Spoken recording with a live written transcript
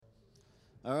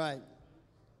All right.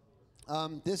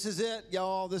 This is it,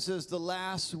 y'all. This is the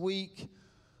last week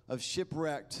of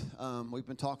Shipwrecked. We've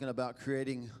been talking about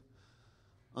creating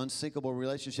unsinkable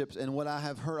relationships. And what I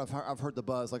have heard, I've heard the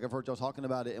buzz, like I've heard y'all talking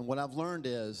about it. And what I've learned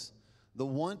is the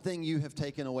one thing you have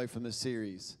taken away from this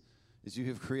series is you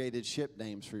have created ship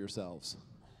names for yourselves.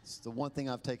 It's the one thing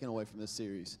I've taken away from this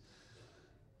series,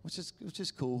 which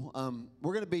is cool.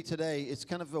 We're going to be today, it's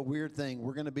kind of a weird thing.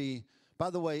 We're going to be, by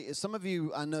the way, some of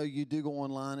you, I know you do go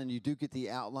online and you do get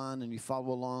the outline and you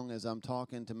follow along as I'm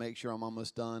talking to make sure I'm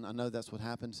almost done. I know that's what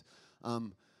happens.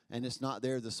 And it's not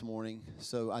there this morning.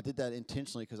 So I did that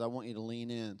intentionally because I want you to lean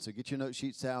in. So get your note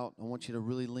sheets out. I want you to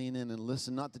really lean in and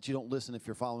listen. Not that you don't listen if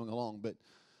you're following along, but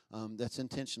that's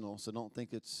intentional. So don't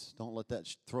let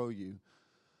that throw you.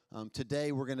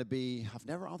 Today we're going to be, I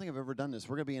don't think I've ever done this.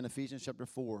 We're going to be in Ephesians chapter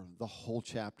 4, the whole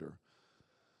chapter.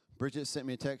 Bridget sent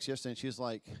me a text yesterday and she was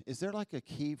like, is there like a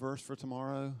key verse for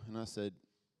tomorrow? And I said,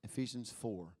 Ephesians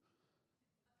 4.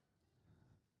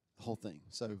 The whole thing.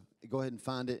 So go ahead and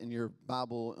find it in your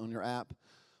Bible, on your app,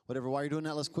 whatever. While you're doing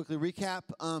that, let's quickly recap.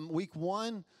 Week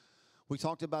 1, we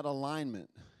talked about alignment.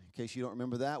 In case you don't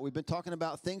remember that, we've been talking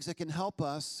about things that can help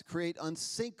us create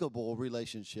unsinkable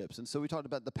relationships. And so we talked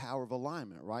about the power of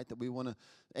alignment, right? That we want to,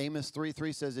 Amos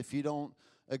 3:3 says, if you don't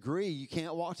agree, you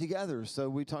can't walk together. So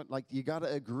we talked like you got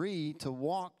to agree to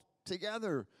walk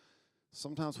together.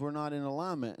 Sometimes we're not in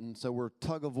alignment, and so we're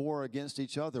tug of war against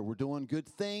each other. We're doing good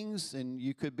things, and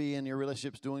you could be in your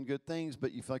relationships doing good things,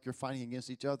 but you feel like you're fighting against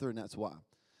each other, and that's why.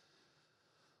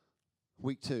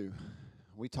 Week 2,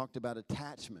 we talked about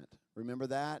attachment. Remember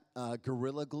that?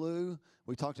 Gorilla Glue.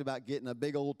 We talked about getting a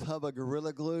big old tub of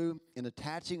Gorilla Glue and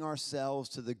attaching ourselves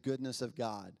to the goodness of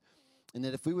God. And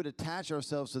that if we would attach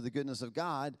ourselves to the goodness of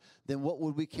God, then what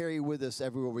would we carry with us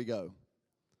everywhere we go?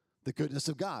 The goodness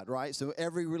of God, right? So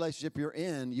every relationship you're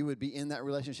in, you would be in that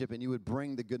relationship and you would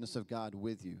bring the goodness of God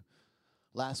with you.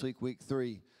 Last week, week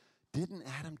 3, didn't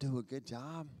Adam do a good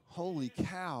job? Holy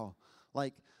cow.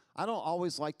 Like, I don't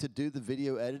always like to do the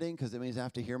video editing because it means I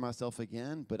have to hear myself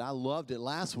again, but I loved it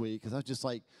last week because I was just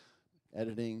like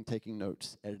editing, taking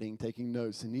notes,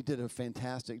 and he did a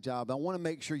fantastic job. I want to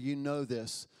make sure you know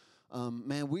this.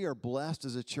 Man, we are blessed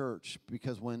as a church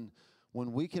because when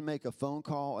we can make a phone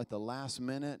call at the last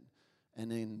minute and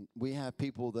then we have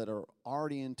people that are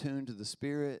already in tune to the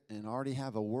Spirit and already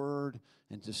have a word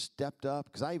and just stepped up.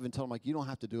 Because I even told him, like, you don't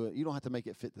have to do it. You don't have to make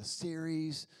it fit the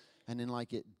series. And then,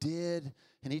 like, it did.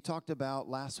 And he talked about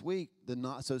last week the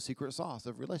not-so-secret sauce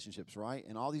of relationships, right?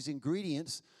 And all these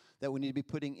ingredients that we need to be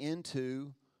putting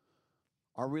into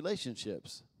our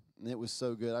relationships. And it was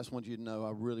so good. I just want you to know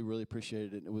I really, really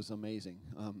appreciated it. It was amazing.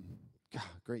 God,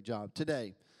 great job.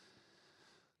 Today,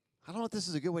 I don't know if this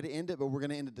is a good way to end it, but we're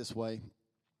going to end it this way.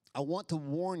 I want to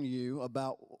warn you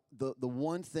about the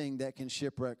one thing that can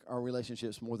shipwreck our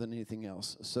relationships more than anything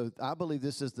else. So I believe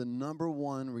this is the number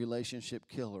one relationship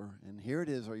killer. And here it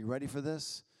is. Are you ready for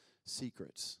this?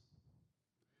 Secrets.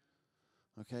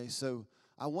 Okay, so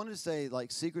I wanted to say,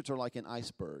 like, secrets are like an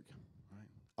iceberg. Right?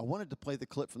 I wanted to play the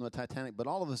clip from the Titanic, but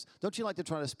all of us, don't you like to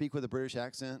try to speak with a British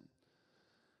accent?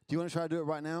 Do you want to try to do it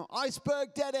right now?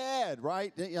 Iceberg dead ahead,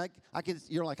 right? Like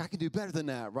you're like, I can do better than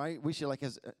that, right? We should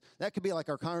that could be like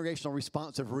our congregational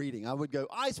responsive reading. I would go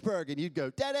iceberg, and you'd go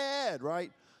dead ahead, right?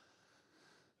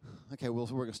 Okay, well,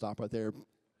 we're gonna stop right there.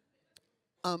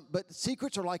 But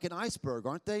secrets are like an iceberg,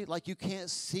 aren't they? Like you can't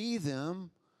see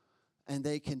them, and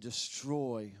they can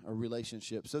destroy a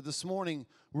relationship. So this morning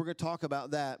we're gonna talk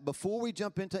about that. Before we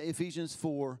jump into Ephesians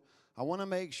 4. I want to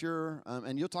make sure,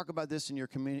 and you'll talk about this in your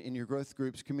community, in your growth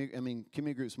groups,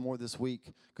 community groups more this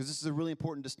week, because this is a really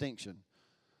important distinction.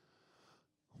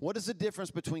 What is the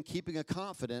difference between keeping a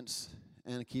confidence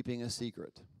and keeping a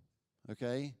secret?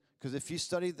 Okay? Because if you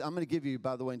study, I'm going to give you,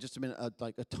 by the way, in just a minute,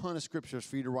 a ton of scriptures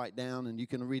for you to write down, and you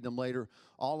can read them later,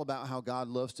 all about how God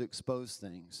loves to expose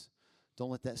things.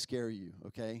 Don't let that scare you,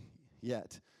 okay?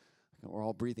 Yet. We're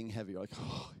all breathing heavy. Like,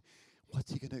 oh, what's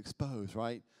he going to expose,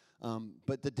 right?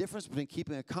 But the difference between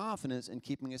keeping a confidence and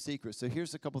keeping a secret. So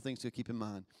here's a couple things to keep in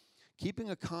mind.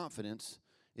 Keeping a confidence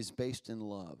is based in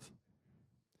love.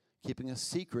 Keeping a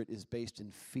secret is based in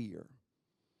fear.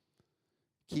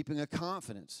 Keeping a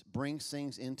confidence brings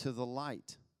things into the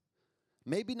light.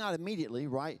 Maybe not immediately,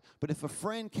 right? But if a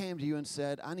friend came to you and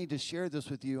said, I need to share this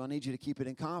with you, I need you to keep it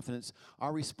in confidence,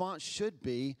 our response should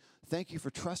be, thank you for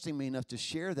trusting me enough to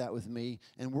share that with me,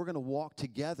 and we're going to walk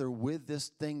together with this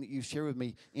thing that you share with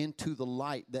me into the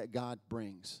light that God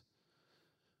brings.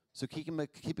 So keeping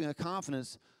a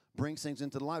confidence brings things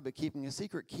into the light, but keeping a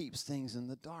secret keeps things in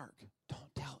the dark.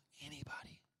 Don't tell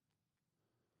anybody.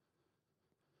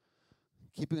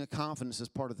 Keeping a confidence is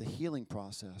part of the healing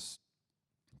process.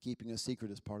 Keeping a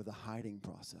secret is part of the hiding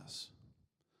process.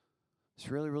 It's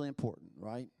really, really important,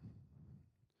 right?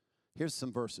 Here's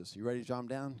some verses. You ready to jot them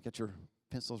down? Get your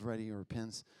pencils ready or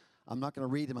pens. I'm not going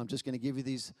to read them. I'm just going to give you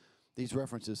these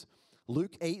references.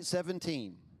 Luke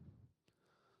 8:17.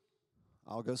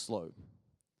 I'll go slow.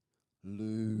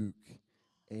 Luke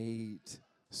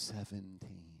 8:17.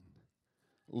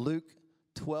 Luke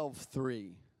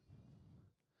 12:3.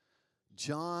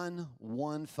 John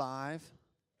 1:5.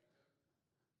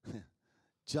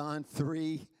 John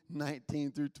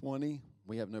 3:19 through 20.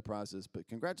 We have no prizes, but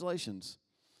congratulations.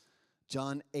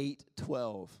 John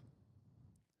 8:12.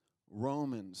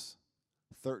 Romans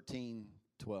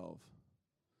 13:12.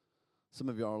 Some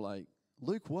of y'all are like,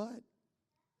 Luke what?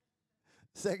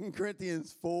 2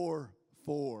 Corinthians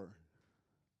 4:4.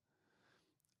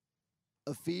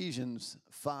 Ephesians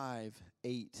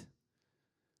 5:8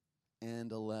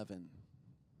 and 11.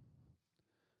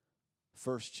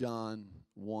 1 John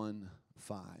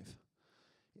 1:5.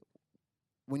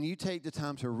 When you take the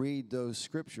time to read those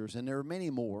scriptures, and there are many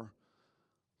more,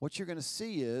 what you're going to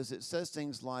see is it says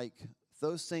things like,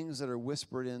 those things that are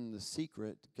whispered in the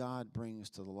secret, God brings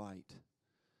to the light.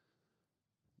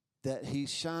 That he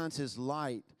shines his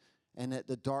light and that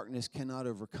the darkness cannot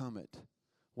overcome it.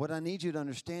 What I need you to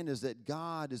understand is that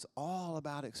God is all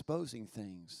about exposing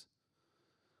things.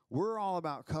 We're all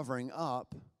about covering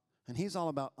up, and he's all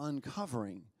about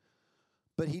uncovering.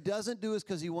 But he doesn't do it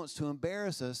because he wants to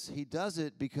embarrass us. He does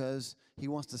it because he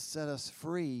wants to set us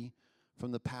free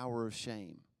from the power of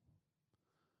shame.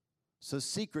 So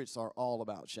secrets are all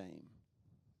about shame,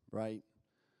 right?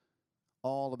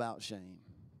 All about shame.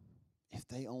 If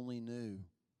they only knew.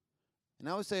 And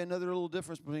I would say another little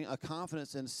difference between a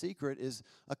confidence and a secret is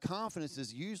a confidence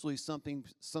is usually something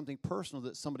personal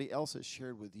that somebody else has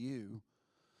shared with you.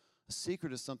 A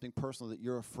secret is something personal that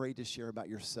you're afraid to share about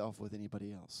yourself with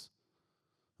anybody else.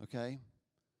 Okay?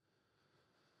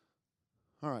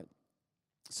 All right.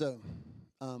 So,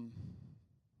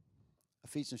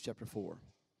 Ephesians chapter 4.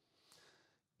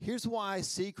 Here's why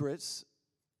secrets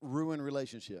ruin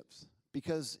relationships.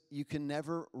 Because you can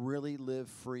never really live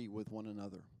free with one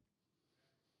another.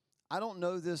 I don't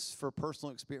know this from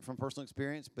personal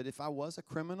experience, but if I was a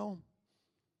criminal,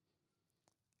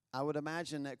 I would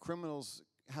imagine that criminals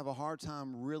have a hard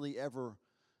time really ever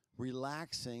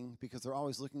relaxing because they're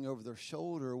always looking over their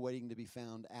shoulder waiting to be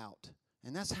found out.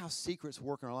 And that's how secrets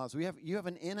work in our lives. You have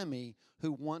an enemy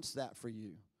who wants that for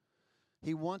you.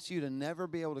 He wants you to never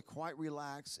be able to quite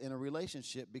relax in a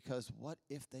relationship because what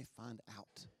if they find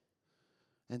out?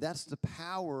 And that's the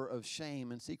power of shame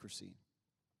and secrecy.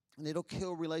 And it'll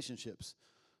kill relationships.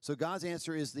 So God's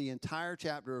answer is the entire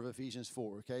chapter of Ephesians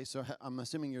 4, okay? So I'm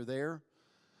assuming you're there.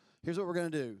 Here's what we're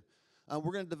going to do.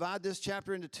 We're going to divide this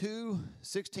chapter into two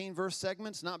 16-verse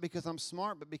segments, not because I'm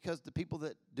smart, but because the people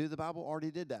that do the Bible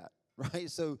already did that,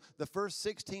 right? So the first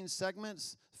 16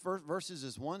 verses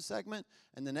is one segment,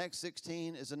 and the next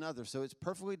 16 is another. So it's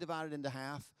perfectly divided into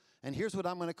half. And here's what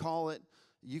I'm going to call it.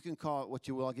 You can call it what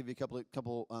you will. I'll give you a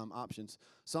couple options.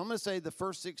 So I'm going to say the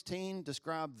first 16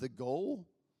 describe the goal,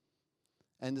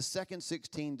 and the second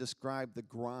 16 describe the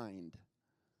grind.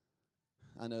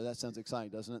 I know that sounds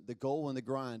exciting, doesn't it? The goal and the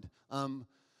grind.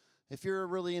 If you're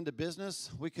really into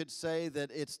business, we could say that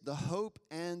it's the hope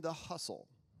and the hustle,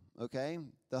 okay?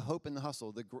 The hope and the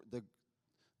hustle,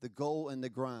 the goal and the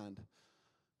grind.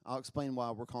 I'll explain why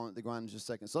we're calling it the grind in just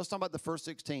a second. So let's talk about the first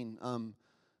 16.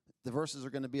 The verses are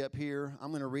going to be up here.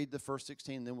 I'm going to read the first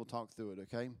 16, and then we'll talk through it,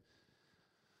 okay?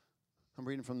 I'm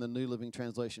reading from the New Living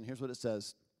Translation. Here's what it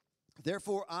says.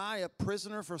 Therefore, I, a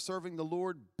prisoner for serving the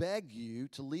Lord, beg you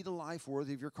to lead a life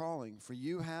worthy of your calling, for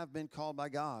you have been called by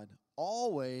God.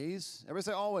 Always, everybody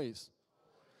say always.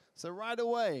 So right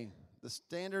away, the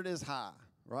standard is high,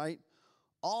 right?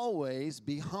 Always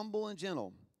be humble and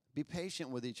gentle. Be patient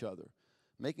with each other,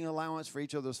 making allowance for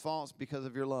each other's faults because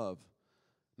of your love.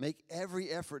 Make every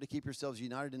effort to keep yourselves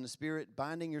united in the Spirit,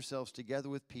 binding yourselves together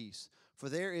with peace. For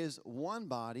there is one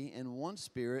body and one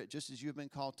Spirit, just as you have been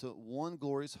called to one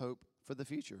glorious hope for the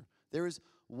future. There is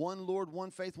one Lord,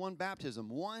 one faith, one baptism,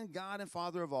 one God and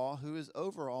Father of all, who is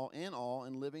over all, in all,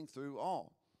 and living through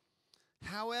all.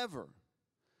 However,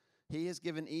 he has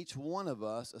given each one of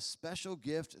us a special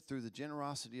gift through the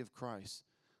generosity of Christ.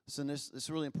 So this is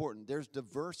really important. There's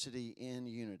diversity in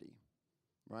unity,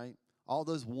 right? All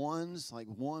those ones, like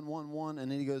one,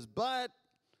 and then he goes, but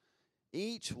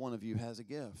each one of you has a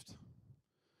gift.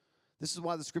 This is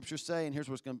why the scriptures say, and here's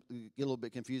where it's going to get a little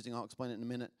bit confusing. I'll explain it in a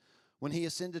minute. When he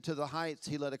ascended to the heights,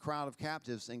 he led a crowd of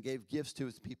captives and gave gifts to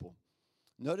his people.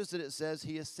 Notice that it says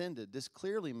he ascended. This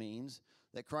clearly means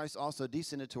that Christ also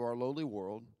descended to our lowly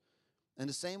world. And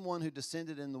the same one who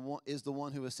descended is the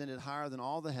one who ascended higher than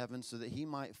all the heavens so that he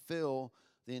might fill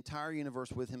the entire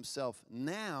universe with himself.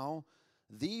 Now,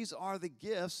 these are the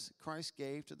gifts Christ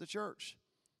gave to the church: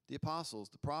 the apostles,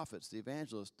 the prophets, the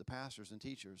evangelists, the pastors, and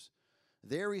teachers.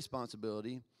 Their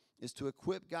responsibility is to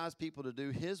equip God's people to do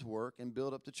his work and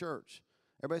build up the church.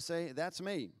 Everybody say, that's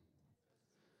me,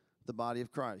 the body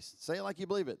of Christ. Say it like you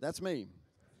believe it. That's me.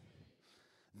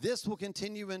 This will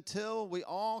continue until we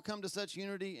all come to such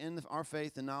unity in our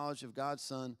faith and knowledge of God's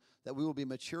Son that we will be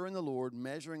mature in the Lord,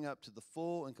 measuring up to the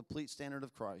full and complete standard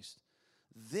of Christ.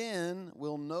 Then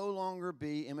we'll no longer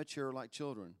be immature like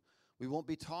children. We won't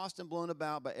be tossed and blown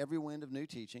about by every wind of new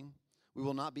teaching. We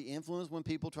will not be influenced when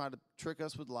people try to trick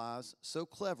us with lies so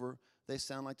clever they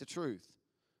sound like the truth.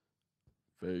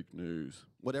 Fake news.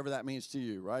 Whatever that means to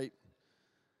you, right?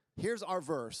 Here's our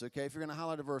verse, okay? If you're going to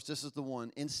highlight a verse, this is the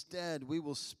one. Instead, we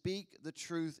will speak the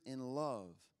truth in love,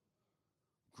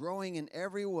 growing in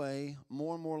every way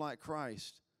more and more like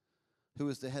Christ, who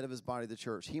is the head of his body, the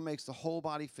church. He makes the whole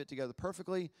body fit together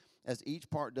perfectly as each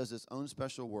part does its own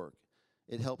special work.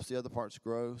 It helps the other parts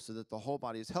grow so that the whole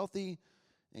body is healthy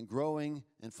and growing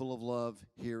and full of love.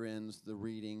 Here ends the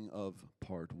reading of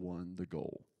part 1, the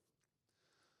goal.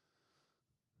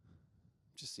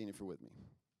 Just seeing if you're with me.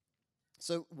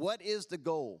 So what is the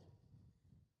goal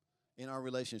in our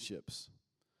relationships?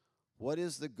 What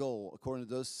is the goal according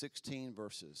to those 16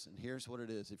 verses? And here's what it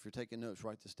is. If you're taking notes,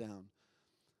 write this down.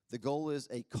 The goal is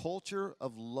a culture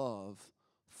of love,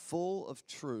 full of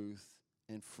truth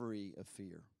and free of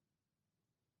fear.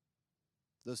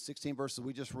 Those 16 verses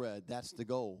we just read, that's the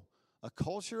goal. A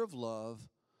culture of love,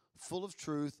 full of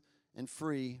truth and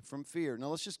free from fear. Now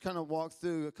let's just kind of walk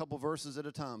through a couple verses at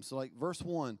a time. So like verse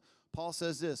 1, Paul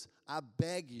says this: I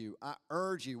beg you, I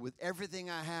urge you with everything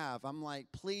I have. I'm like,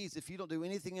 please, if you don't do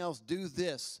anything else, do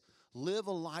this. Live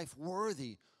a life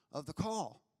worthy of the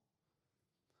call.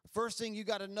 First thing you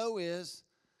got to know is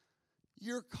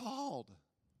you're called.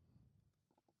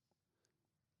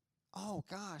 Oh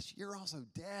gosh, you're also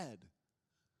dead.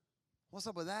 What's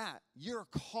up with that? You're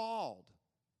called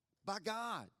by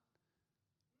God.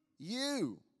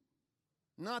 You,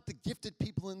 not the gifted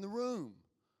people in the room.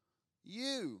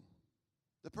 You,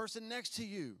 the person next to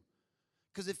you.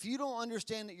 Because if you don't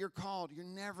understand that you're called, you're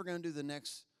never going to do the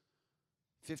next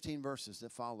 15 verses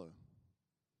that follow.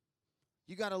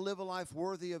 You got to live a life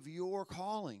worthy of your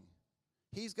calling.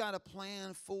 He's got a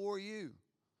plan for you.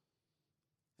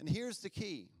 And here's the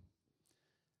key.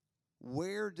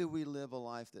 Where do we live a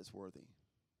life that's worthy?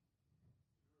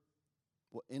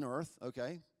 Well, in earth,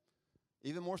 okay.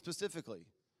 Even more specifically,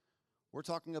 we're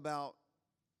talking about,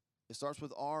 it starts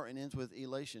with R and ends with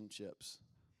relationships.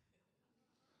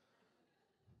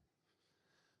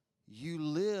 You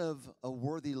live a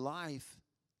worthy life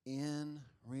in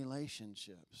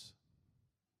relationships.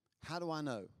 How do I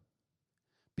know?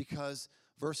 Because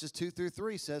verses 2 through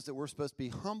 3 says that we're supposed to be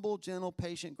humble, gentle,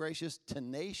 patient, gracious,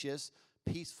 tenacious,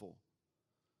 peaceful.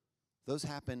 Those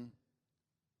happen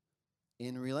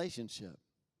in relationship.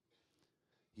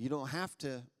 You don't have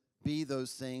to be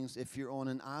those things if you're on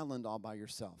an island all by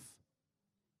yourself.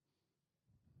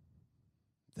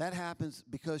 That happens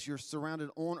because you're surrounded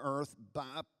on earth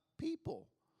by people.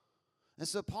 And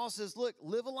so Paul says, look,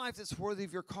 live a life that's worthy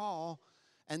of your call.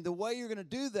 And the way you're going to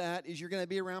do that is you're going to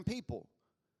be around people.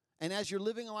 And as you're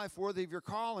living a life worthy of your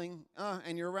calling,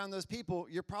 and you're around those people,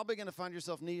 you're probably going to find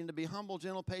yourself needing to be humble,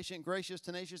 gentle, patient, gracious,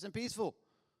 tenacious, and peaceful.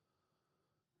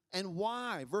 And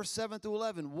why? Verse 7 through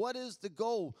 11. What is the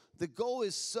goal? The goal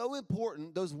is so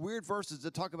important. Those weird verses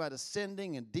that talk about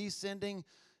ascending and descending,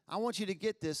 I want you to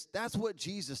get this. That's what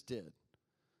Jesus did.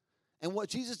 And what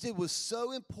Jesus did was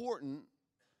so important.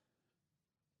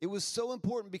 It was so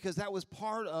important because that was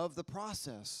part of the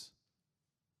process.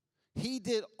 He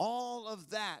did all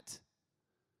of that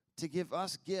to give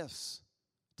us gifts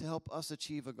to help us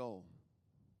achieve a goal.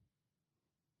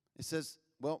 It says,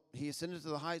 well, he ascended to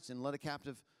the heights and led a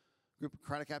group of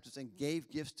crowd of captives and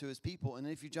gave gifts to his people. And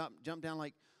then if you jump down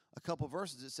like a couple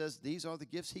verses, it says these are the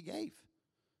gifts he gave.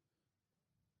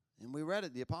 And we read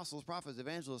it, the apostles, prophets,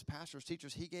 evangelists, pastors,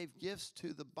 teachers. He gave gifts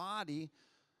to the body.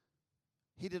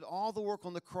 He did all the work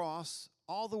on the cross,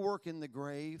 all the work in the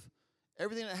grave,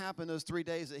 everything that happened those 3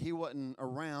 days that he wasn't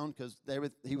around because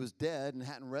he was dead and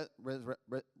hadn't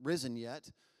risen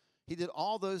yet. He did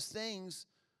all those things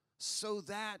so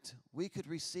that we could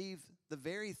receive the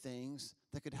very things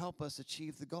that could help us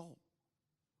achieve the goal.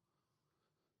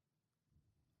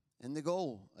 And the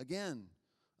goal, again,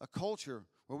 a culture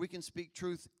where we can speak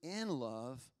truth in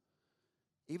love,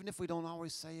 even if we don't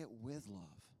always say it with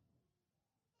love.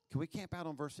 Can we camp out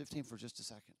on verse 15 for just a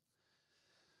second?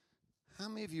 How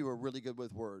many of you are really good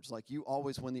with words? Like you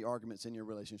always win the arguments in your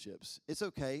relationships. It's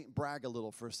okay. Brag a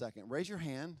little for a second. Raise your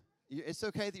hand. It's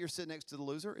okay that you're sitting next to the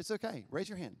loser. It's okay. Raise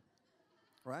your hand.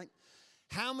 Right?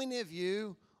 How many of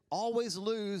you always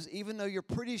lose even though you're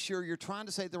pretty sure you're trying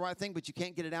to say the right thing, but you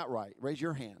can't get it out right? Raise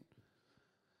your hand.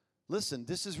 Listen,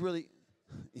 this is really...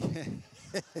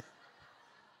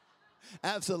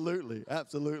 Absolutely.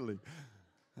 Absolutely.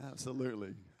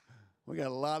 Absolutely. We got a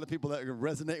lot of people that can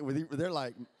resonate with you. They're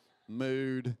like,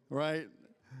 mood, right?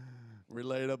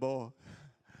 Relatable.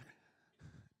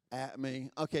 At me.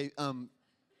 Okay,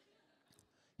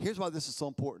 here's why this is so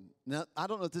important. Now, I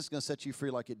don't know if this is going to set you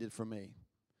free like it did for me.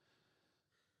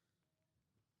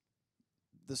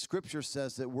 The scripture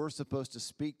says that we're supposed to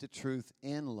speak the truth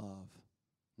in love,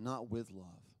 not with love.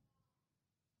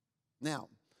 Now,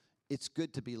 it's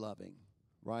good to be loving,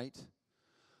 right?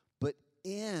 But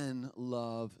in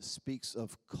love speaks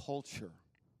of culture,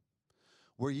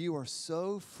 where you are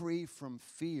so free from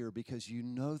fear because you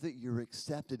know that you're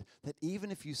accepted, that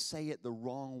even if you say it the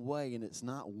wrong way and it's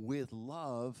not with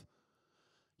love,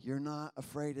 you're not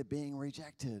afraid of being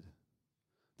rejected.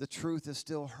 The truth is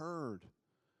still heard.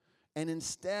 And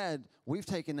instead, we've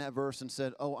taken that verse and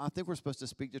said, oh, I think we're supposed to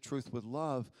speak the truth with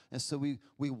love. And so we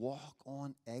walk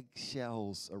on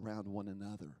eggshells around one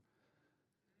another.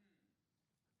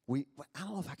 I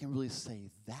don't know if I can really say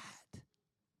that.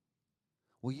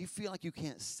 Well, you feel like you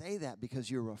can't say that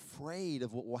because you're afraid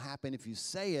of what will happen if you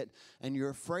say it, and you're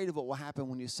afraid of what will happen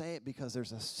when you say it because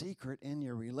there's a secret in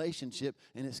your relationship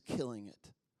and it's killing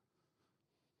it.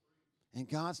 And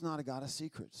God's not a God of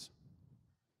secrets.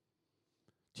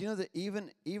 Do you know that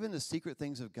even the secret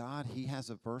things of God, he has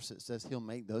a verse that says he'll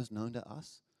make those known to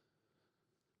us?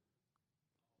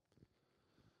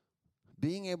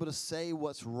 Being able to say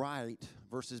what's right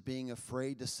versus being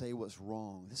afraid to say what's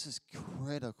wrong. This is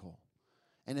critical.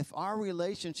 And if our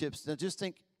relationships, now just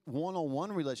think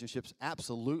one-on-one relationships,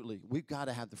 absolutely. We've got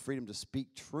to have the freedom to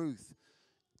speak truth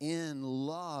in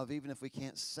love, even if we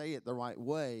can't say it the right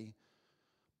way.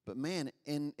 But man,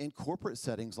 in corporate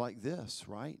settings like this,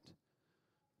 right?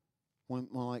 When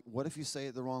like, what if you say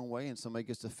it the wrong way and somebody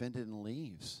gets offended and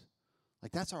leaves?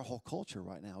 Like, that's our whole culture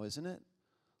right now, isn't it?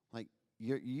 Like,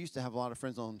 you used to have a lot of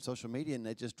friends on social media, and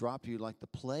they just drop you like the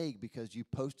plague because you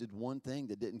posted one thing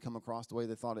that didn't come across the way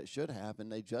they thought it should have, and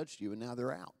they judged you, and now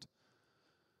they're out.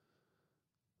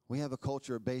 We have a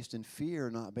culture based in fear,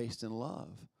 not based in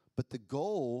love. But the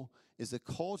goal is a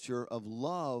culture of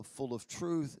love full of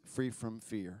truth, free from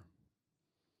fear.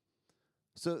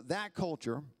 So that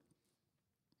culture...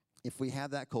 if we have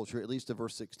that culture, it leads to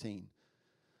verse 16.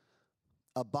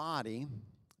 A body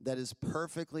that is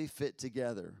perfectly fit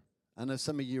together. I know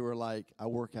some of you are like, I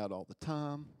work out all the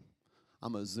time.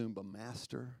 I'm a Zumba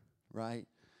master, right?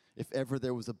 If ever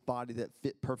there was a body that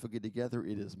fit perfectly together,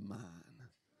 it is mine,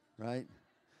 right?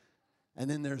 And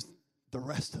then there's the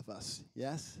rest of us,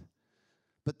 yes?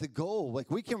 But the goal, like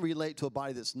we can relate to a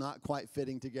body that's not quite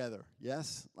fitting together,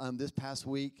 yes? This past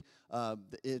week,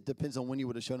 it depends on when you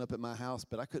would have shown up at my house,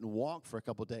 but I couldn't walk for a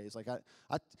couple days. Like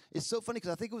it's so funny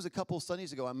because I think it was a couple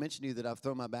Sundays ago I mentioned to you that I've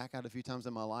thrown my back out a few times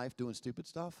in my life doing stupid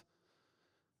stuff.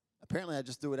 Apparently, I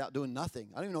just threw it out doing nothing.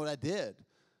 I don't even know what I did.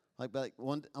 Like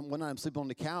one night I'm sleeping on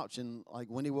the couch, and like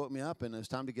Wendy woke me up, and it was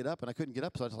time to get up, and I couldn't get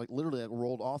up, so I just literally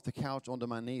rolled off the couch onto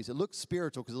my knees. It looked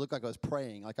spiritual because it looked like I was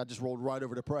praying. Like I just rolled right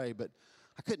over to pray, but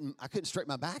I couldn't straighten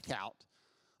my back out.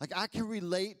 Like I can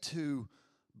relate to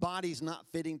bodies not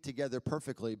fitting together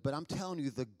perfectly, but I'm telling you,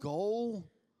 the goal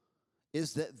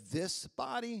is that this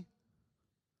body,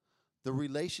 the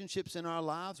relationships in our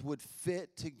lives would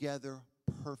fit together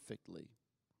perfectly.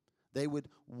 They would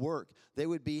work. They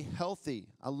would be healthy.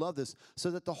 I love this. So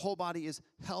that the whole body is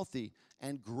healthy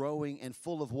and growing and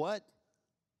full of what?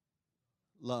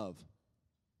 Love.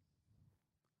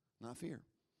 Not fear.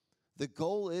 The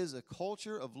goal is a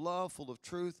culture of love full of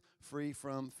truth, free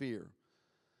from fear.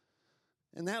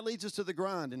 And that leads us to the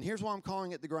grind. And here's why I'm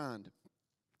calling it the grind.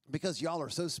 Because y'all are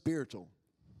so spiritual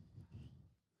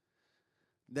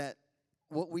that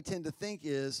what we tend to think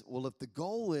is, well, if the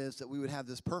goal is that we would have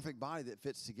this perfect body that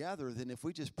fits together, then if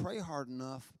we just pray hard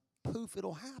enough, poof,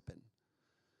 it'll happen.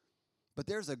 But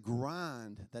there's a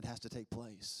grind that has to take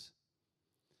place.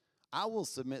 I will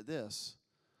submit this.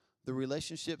 The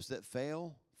relationships that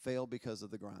fail because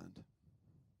of the grind.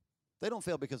 They don't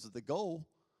fail because of the goal,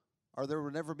 or there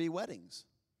would never be weddings.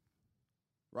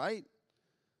 Right?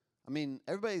 I mean,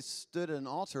 everybody stood at an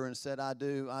altar and said, I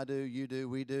do, you do,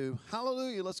 we do.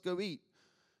 Hallelujah, let's go eat.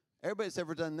 Everybody that's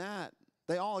ever done that,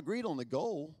 they all agreed on the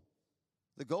goal.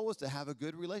 The goal was to have a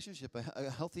good relationship,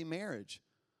 a healthy marriage.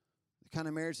 The kind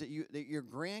of marriage that your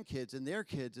grandkids and their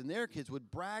kids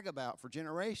would brag about for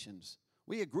generations.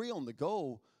 We agree on the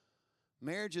goal.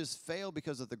 Marriages fail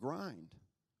because of the grind.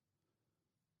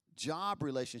 Job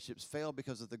relationships fail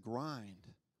because of the grind.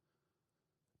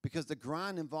 Because the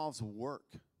grind involves work.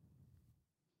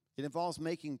 It involves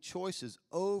making choices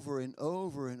over and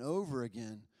over and over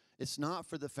again. It's not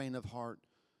for the faint of heart.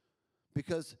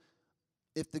 Because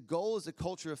if the goal is a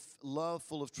culture of love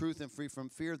full of truth and free from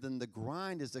fear, then the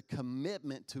grind is a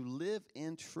commitment to live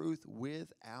in truth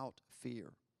without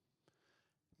fear.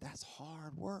 That's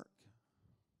hard work.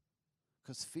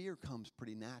 Because fear comes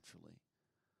pretty naturally.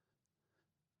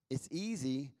 It's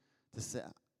easy to say,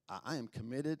 I am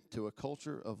committed to a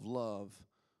culture of love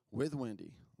with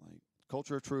Wendy. Like,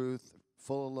 culture of truth,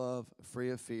 full of love,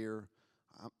 free of fear.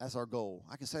 That's our goal.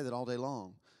 I can say that all day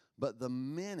long. But the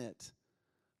minute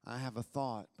I have a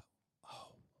thought,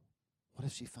 oh, what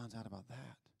if she finds out about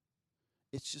that?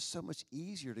 It's just so much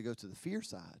easier to go to the fear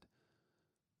side.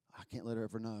 I can't let her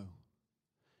ever know.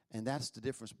 And that's the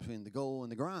difference between the goal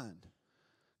and the grind.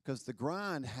 Because the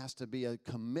grind has to be a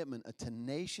commitment, a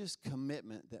tenacious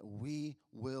commitment that we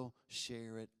will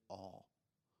share it all.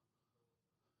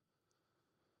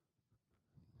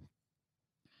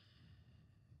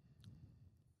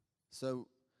 So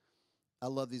I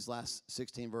love these last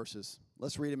 16 verses.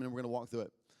 Let's read them and we're going to walk through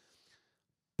it.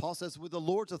 Paul says, with the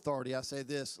Lord's authority, I say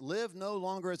this, live no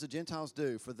longer as the Gentiles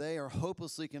do, for they are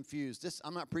hopelessly confused.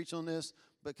 I'm not preaching on this,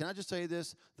 but can I just tell you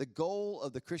this? The goal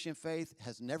of the Christian faith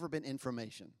has never been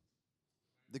information.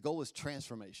 The goal is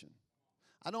transformation.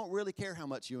 I don't really care how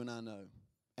much you and I know,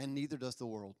 and neither does the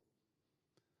world.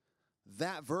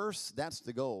 That verse, that's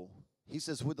the goal. He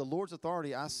says, with the Lord's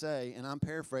authority, I say, and I'm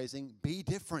paraphrasing, be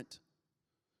different.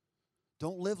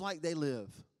 Don't live like they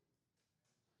live.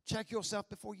 Check yourself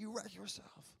before you wreck yourself.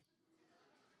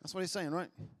 That's what he's saying, right?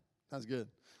 That's good.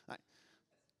 All right.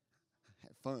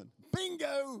 Had fun.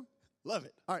 Bingo! Love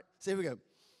it. All right, so here we go.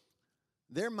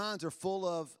 Their minds are full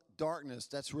of darkness.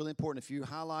 That's really important. If you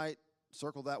highlight,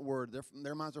 circle that word.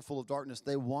 Their minds are full of darkness.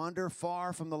 They wander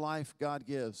far from the life God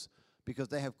gives because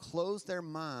they have closed their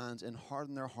minds and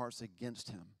hardened their hearts against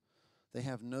him. They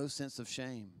have no sense of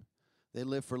shame. They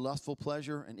live for lustful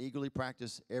pleasure and eagerly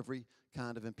practice every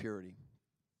kind of impurity.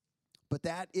 But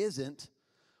that isn't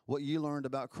what you learned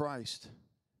about Christ.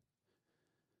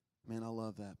 Man, I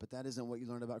love that. But that isn't what you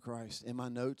learned about Christ. In my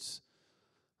notes,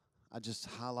 I just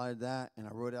highlighted that and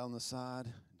I wrote it out on the side.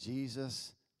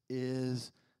 Jesus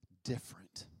is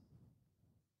different.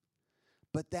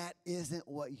 But that isn't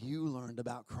what you learned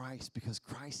about Christ because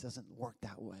Christ doesn't work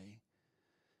that way.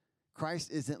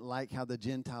 Christ isn't like how the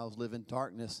Gentiles live in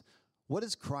darkness. What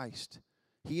is Christ?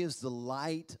 He is the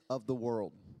light of the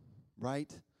world,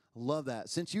 right? Love that.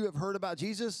 Since you have heard about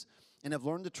Jesus and have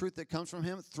learned the truth that comes from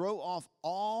him, throw off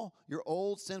all your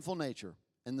old sinful nature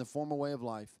and the former way of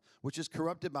life, which is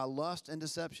corrupted by lust and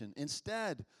deception.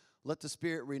 Instead, let the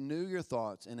Spirit renew your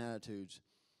thoughts and attitudes.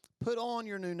 Put on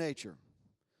your new nature.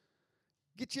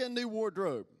 Get you a new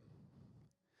wardrobe.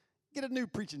 Get a new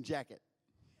preaching jacket.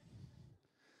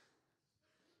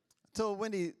 I told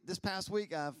Wendy this past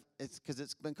week, it's because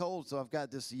it's been cold, so I've got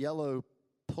this yellow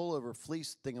pullover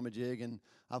fleece thingamajig, and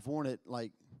I've worn it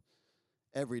like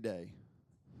every day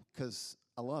because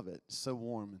I love it. It's so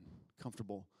warm and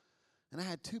comfortable. And I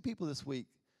had two people this week,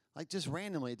 like just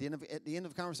randomly at the end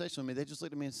of a conversation with me, they just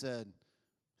looked at me and said,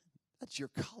 "That's your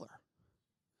color.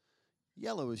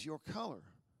 Yellow is your color."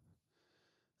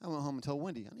 I went home and told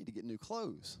Wendy, I need to get new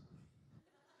clothes.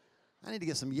 I need to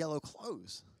get some yellow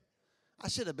clothes. I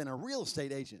should have been a real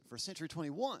estate agent for Century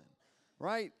 21,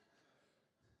 right?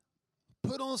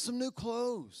 Put on some new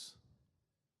clothes.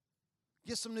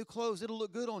 Get some new clothes. It'll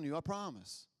look good on you, I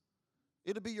promise.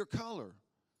 It'll be your color.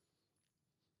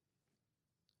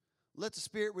 Let the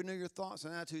Spirit renew your thoughts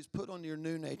and attitudes. Put on your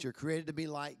new nature, created to be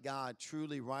like God,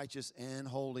 truly righteous and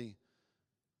holy.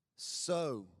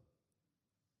 So,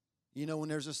 you know when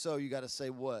there's a so, you got to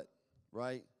say what,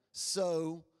 right?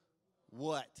 So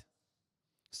what?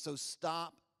 So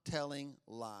stop telling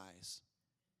lies.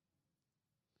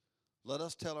 Let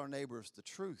us tell our neighbors the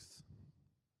truth.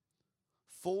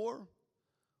 For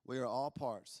we are all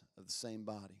parts of the same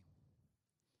body.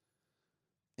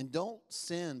 And don't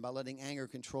sin by letting anger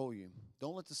control you.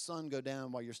 Don't let the sun go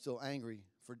down while you're still angry,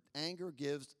 for anger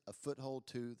gives a foothold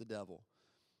to the devil.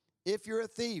 If you're a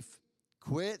thief,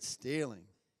 quit stealing.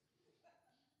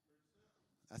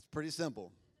 That's pretty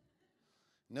simple.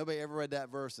 Nobody ever read that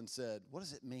verse and said, what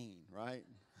does it mean, right?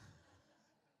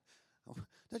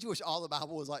 Don't you wish all the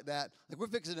Bible was like that? Like we're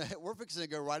fixing to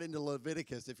go right into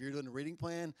Leviticus. If you're doing a reading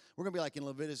plan, we're going to be like in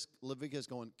Leviticus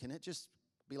going, can it just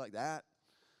be like that?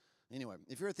 Anyway,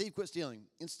 if you're a thief, quit stealing.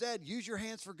 Instead, use your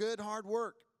hands for good, hard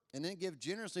work, and then give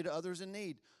generously to others in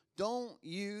need. Don't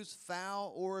use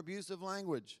foul or abusive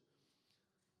language.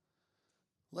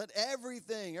 Let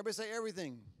everything, everybody say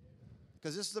everything,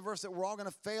 because this is the verse that we're all going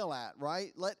to fail at,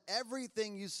 right? Let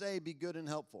everything you say be good and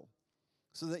helpful,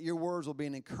 so that your words will be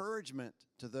an encouragement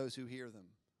to those who hear them.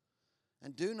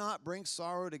 And do not bring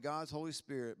sorrow to God's Holy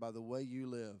Spirit by the way you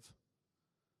live.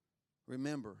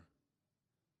 Remember,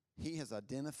 He has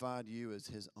identified you as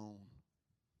His own.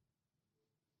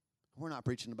 We're not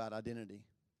preaching about identity.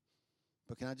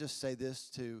 But can I just say this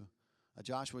to a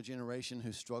Joshua generation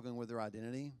who's struggling with their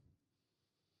identity?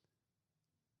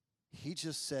 He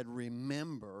just said,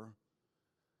 remember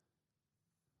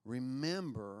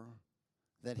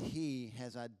that He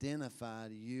has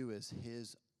identified you as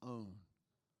His own.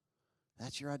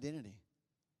 That's your identity.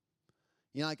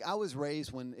 You know, like I was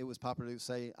raised when it was popular to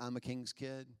say, I'm a king's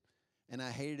kid. And I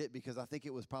hated it because I think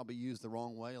it was probably used the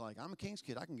wrong way. Like, I'm a king's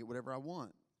kid. I can get whatever I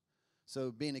want.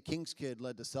 So being a king's kid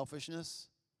led to selfishness.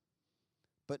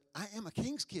 But I am a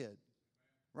king's kid,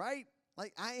 right?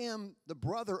 Like, I am the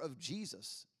brother of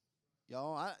Jesus.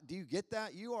 Y'all, do you get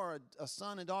that? You are a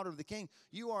son and daughter of the king.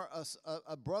 You are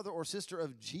a brother or sister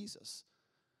of Jesus.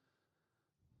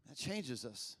 That changes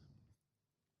us.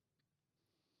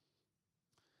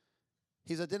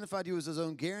 He's identified you as His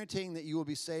own, guaranteeing that you will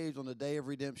be saved on the day of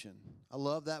redemption. I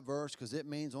love that verse because it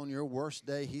means on your worst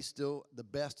day, He's still the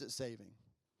best at saving.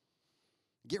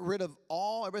 Get rid of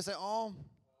all, everybody say all?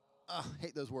 I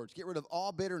hate those words. Get rid of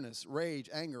all bitterness, rage,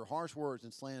 anger, harsh words,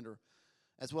 and slander,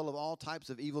 as well as all types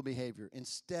of evil behavior.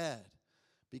 Instead,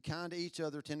 be kind to each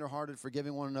other, tenderhearted,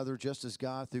 forgiving one another, just as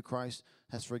God, through Christ,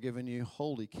 has forgiven you.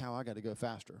 Holy cow, I got to go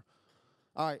faster.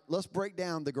 All right, let's break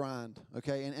down the grind,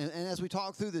 okay? And as we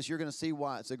talk through this, you're going to see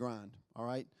why it's a grind, all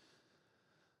right?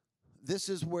 This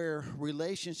is where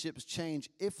relationships change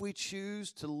if we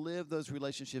choose to live those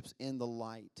relationships in the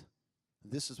light.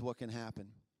 This is what can happen.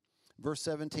 Verse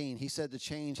 17, He said to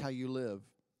change how you live.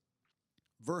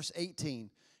 Verse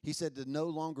 18, He said to no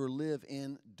longer live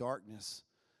in darkness.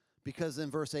 Because in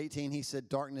verse 18, He said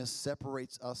darkness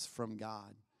separates us from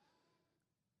God.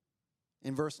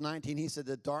 In verse 19, He said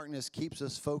that darkness keeps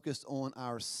us focused on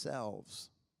ourselves.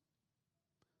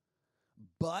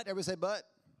 But, everybody say but.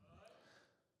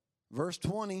 Verse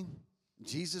 20,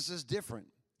 Jesus is different.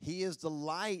 He is the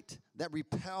light that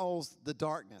repels the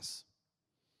darkness.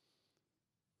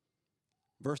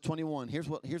 Verse 21, here's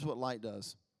what light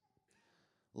does.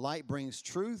 Light brings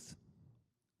truth.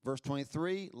 Verse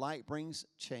 23, light brings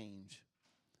change.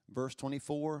 Verse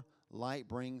 24, light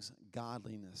brings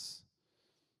godliness.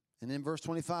 And in verse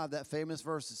 25, that famous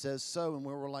verse, it says, so, and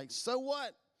we're like, so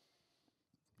what?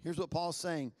 Here's what Paul's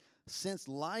saying. Since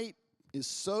light is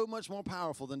so much more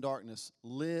powerful than darkness,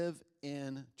 live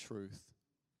in truth.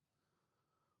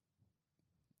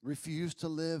 Refuse to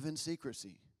live in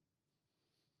secrecy.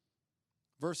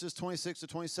 Verses 26 to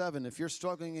 27, if you're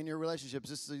struggling in your relationships,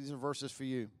 these are verses for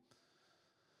you.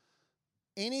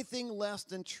 Anything less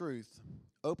than truth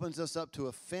opens us up to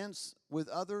offense with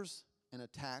others and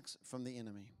attacks from the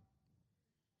enemy.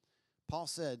 Paul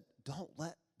said, don't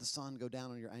let the sun go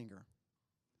down on your anger.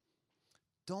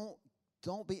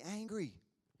 Don't be angry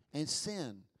and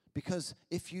sin, because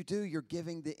if you do, you're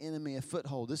giving the enemy a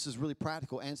foothold. This is really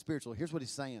practical and spiritual. Here's what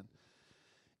he's saying.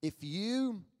 If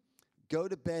you go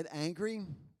to bed angry,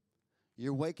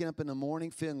 you're waking up in the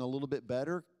morning feeling a little bit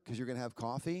better because you're going to have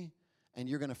coffee, and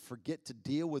you're going to forget to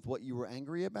deal with what you were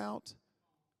angry about.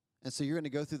 And so you're going to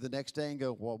go through the next day and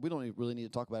go, well, we don't really need to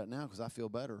talk about it now because I feel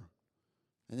better.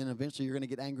 And then eventually you're going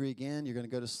to get angry again. You're going to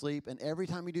go to sleep. And every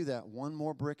time you do that, one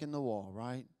more brick in the wall,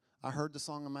 right? I heard the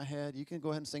song in my head. You can go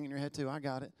ahead and sing it in your head too. I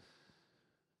got it.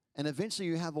 And eventually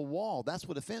you have a wall. That's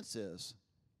what offense is.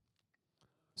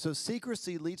 So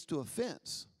secrecy leads to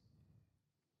offense.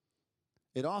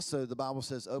 It also, the Bible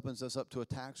says, opens us up to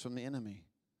attacks from the enemy.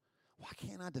 Why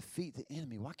can't I defeat the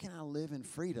enemy? Why can't I live in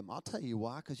freedom? I'll tell you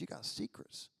why, because you got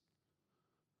secrets.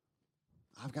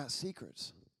 I've got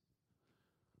secrets.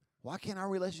 Why can't our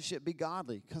relationship be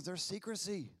godly? Because there's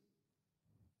secrecy.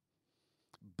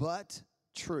 But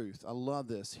truth. I love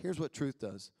this. Here's what truth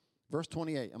does. Verse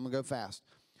 28. I'm going to go fast.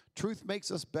 Truth makes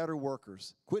us better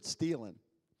workers. Quit stealing.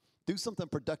 Do something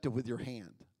productive with your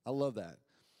hand. I love that.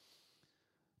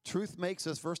 Truth makes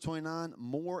us, verse 29,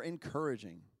 more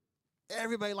encouraging.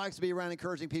 Everybody likes to be around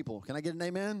encouraging people. Can I get an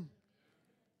amen?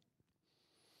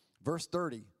 Verse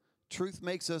 30. Truth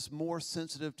makes us more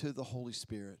sensitive to the Holy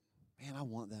Spirit. Man, I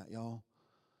want that, y'all.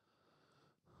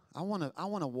 I want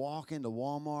to walk into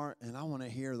Walmart and I want to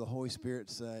hear the Holy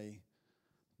Spirit say,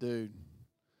 dude,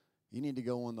 you need to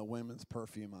go on the women's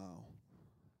perfume aisle.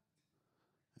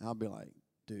 And I'll be like,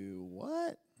 do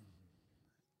what?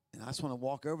 And I just want to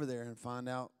walk over there and find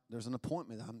out there's an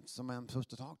appointment. Somebody I'm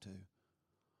supposed to talk to.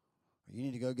 Or you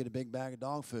need to go get a big bag of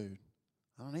dog food.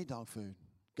 I don't need dog food.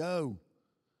 Go.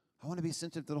 I want to be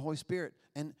sensitive to the Holy Spirit.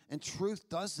 And truth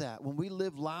does that. When we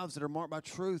live lives that are marked by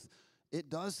truth,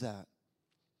 it does that.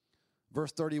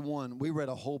 Verse 31, we read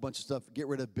a whole bunch of stuff. Get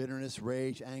rid of bitterness,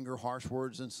 rage, anger, harsh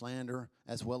words, and slander,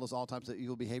 as well as all types of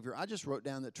evil behavior. I just wrote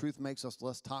down that truth makes us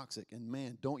less toxic. And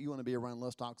man, don't you want to be around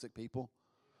less toxic people?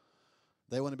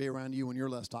 They want to be around you when you're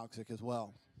less toxic as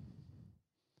well.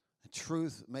 And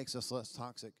truth makes us less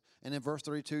toxic. And in verse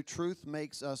 32, truth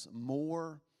makes us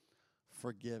more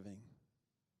forgiving.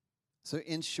 So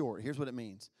in short, here's what it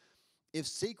means. If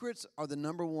secrets are the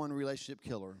number one relationship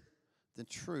killer, then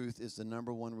truth is the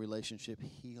number one relationship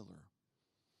healer.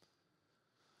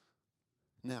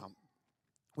 Now,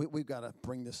 we've got to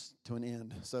bring this to an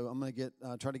end. So I'm going to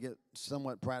try to get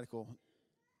somewhat practical.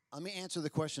 Let me answer the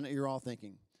question that you're all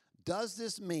thinking. Does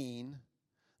this mean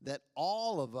that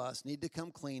all of us need to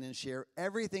come clean and share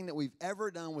everything that we've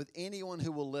ever done with anyone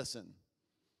who will listen?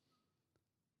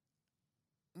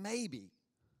 Maybe.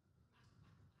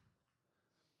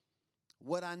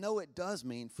 What I know it does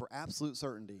mean for absolute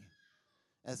certainty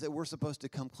is that we're supposed to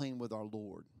come clean with our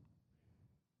Lord.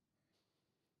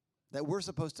 That we're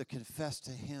supposed to confess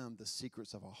to Him the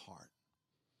secrets of our heart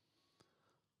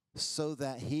so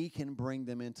that He can bring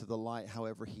them into the light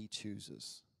however He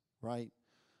chooses, right?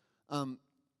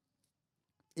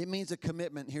 It means a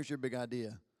commitment. Here's your big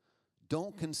idea.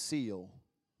 Don't conceal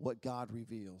what God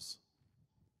reveals.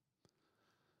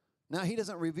 Now, He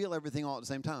doesn't reveal everything all at the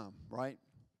same time, right?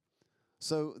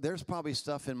 So there's probably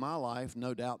stuff in my life,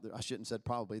 no doubt, that I shouldn't have said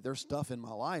probably, there's stuff in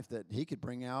my life that He could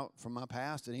bring out from my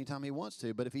past at any time He wants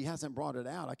to. But if He hasn't brought it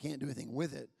out, I can't do anything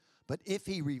with it. But if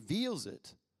He reveals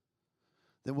it,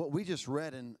 then what we just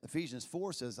read in Ephesians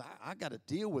 4 says, I got to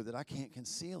deal with it. I can't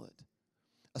conceal it,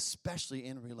 especially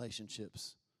in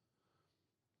relationships.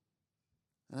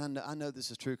 And I know this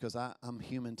is true because I'm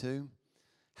human too.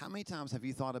 How many times have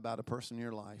you thought about a person in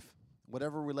your life,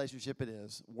 whatever relationship it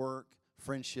is, work,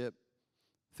 friendship,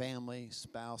 family,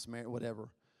 spouse, marriage, whatever,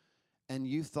 and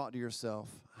you thought to yourself,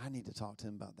 I need to talk to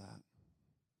him about that,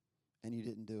 and you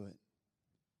didn't do it?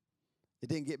 It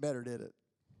didn't get better, did it?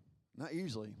 Not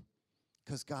usually,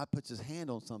 because God puts His hand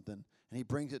on something, and He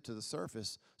brings it to the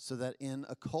surface so that in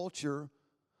a culture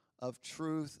of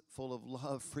truth, full of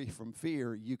love, free from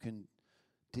fear, you can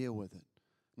deal with it.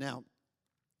 Now,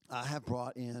 I have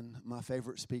brought in my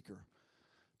favorite speaker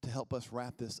to help us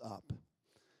wrap this up.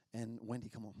 And Wendy,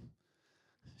 come on.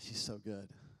 She's so good.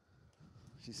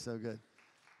 She's so good.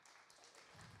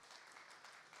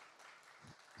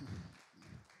 Do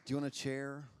you want a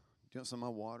chair? Do you want some of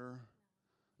my water?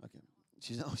 Okay.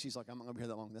 She's like, I'm not going to be here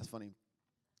that long. That's funny.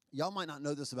 Y'all might not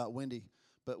know this about Wendy,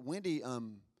 but Wendy, I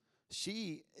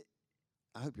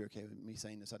hope you're okay with me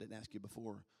saying this. I didn't ask you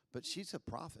before, but she's a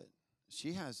prophet.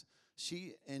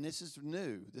 And this is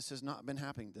new. This has not been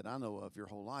happening that I know of your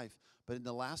whole life. But in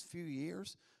the last few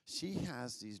years, she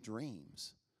has these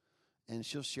dreams. And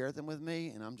she'll share them with me,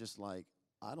 and I'm just like,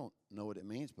 I don't know what it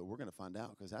means, but we're going to find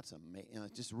out because that's amazing.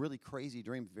 It's just really crazy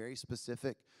dream, very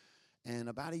specific. And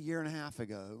about a year and a half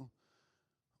ago,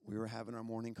 we were having our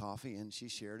morning coffee, and she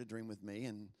shared a dream with me,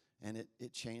 and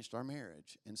it changed our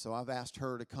marriage. And so I've asked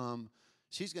her to come.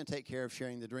 She's going to take care of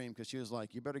sharing the dream because she was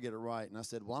like, you better get it right. And I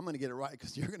said, well, I'm going to get it right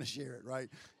because you're going to share it, right?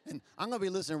 And I'm going to be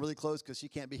listening really close because she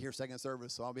can't be here second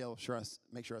service, so I'll be able to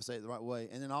make sure I say it the right way.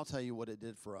 And then I'll tell you what it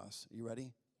did for us. You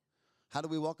ready? How do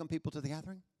we welcome people to the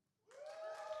gathering?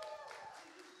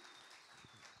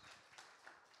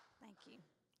 Thank you.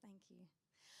 Thank you.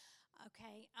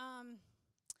 Okay.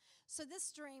 So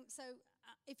this dream,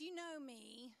 if you know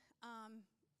me,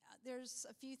 there's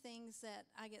a few things that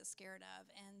I get scared of,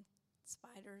 and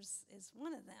spiders is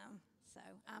one of them. So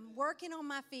I'm working on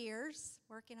my fears.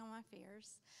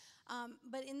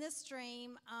 But in this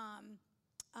dream,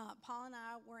 Paul and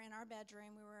I were in our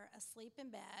bedroom. We were asleep in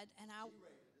bed, and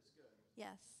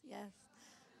Yes.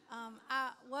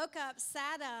 I woke up,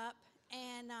 sat up,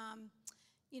 and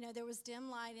there was dim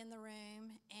light in the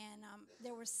room, and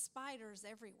there were spiders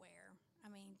everywhere. I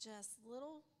mean, just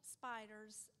little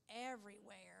spiders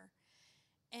everywhere.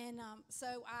 And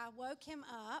so I woke him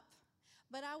up,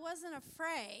 but I wasn't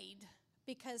afraid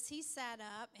because he sat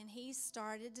up and he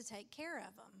started to take care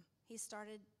of them. He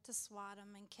started to swat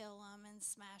them and kill them and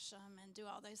smash them and do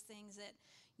all those things that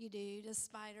you do to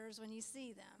spiders when you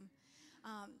see them.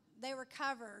 They were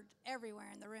covered everywhere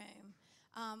in the room.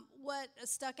 What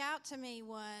stuck out to me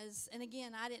was, and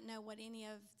again, I didn't know what any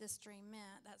of this dream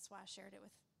meant. That's why I shared it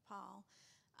with Paul.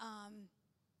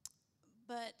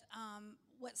 But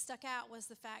what stuck out was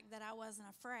the fact that I wasn't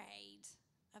afraid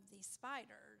of these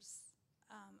spiders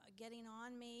getting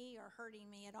on me or hurting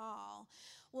me at all.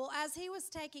 Well, as he was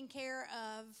taking care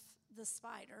of the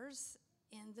spiders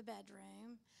in the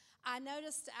bedroom, I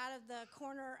noticed out of the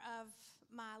corner of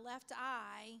my left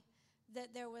eye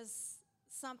that there was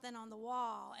something on the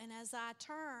wall, and as I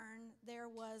turned, there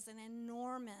was an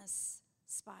enormous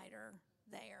spider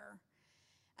there.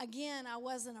 Again, I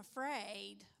wasn't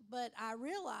afraid, but I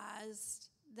realized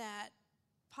that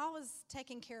Paul was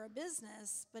taking care of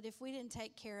business, but if we didn't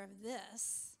take care of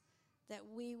this, that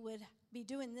we would be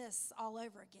doing this all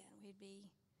over again. We'd be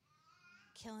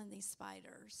killing these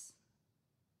spiders.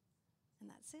 And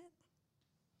that's it.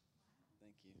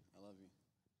 Thank you. I love you.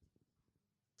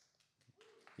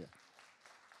 Yeah.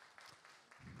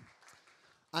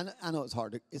 I know it's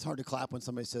hard to clap when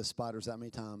somebody says spiders that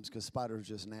many times because spiders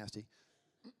are just nasty.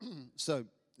 So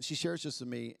she shares this with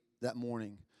me that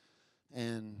morning,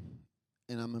 and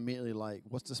I'm immediately like,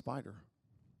 what's the spider?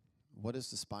 What is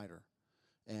the spider?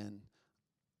 And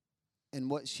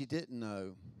what she didn't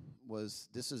know was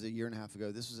this was a year and a half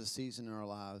ago. This was a season in our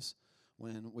lives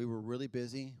when we were really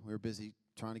busy. We were busy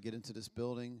trying to get into this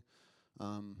building.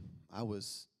 I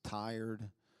was tired,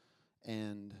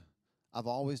 and I've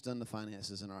always done the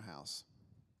finances in our house,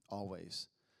 always.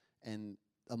 And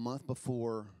a month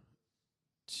before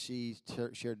she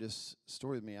shared this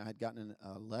story with me, I had gotten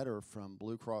a letter from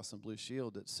Blue Cross and Blue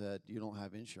Shield that said, you don't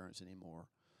have insurance anymore,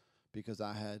 because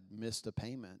I had missed a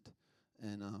payment,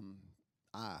 and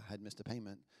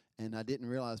and I didn't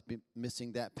realize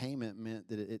missing that payment meant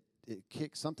that it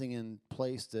kicked something in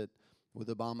place that with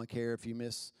Obamacare,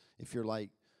 if you're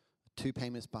like 2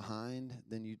 payments behind,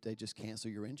 then they just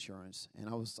cancel your insurance. And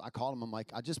I called them, I'm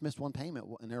like, I just missed 1 payment.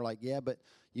 And they're like, yeah, but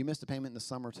you missed a payment in the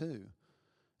summer too.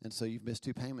 And so you've missed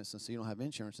 2 payments, and so you don't have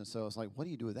insurance. And so I was like, what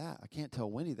do you do with that? I can't tell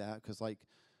Wendy that, because like,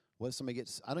 what if somebody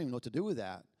gets, I don't even know what to do with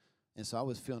that. And so I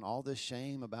was feeling all this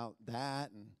shame about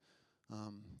that, and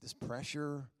this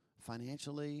pressure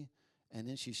financially. And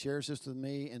then she shares this with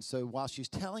me. And so while she's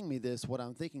telling me this, what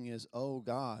I'm thinking is, oh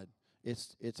God,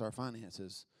 it's our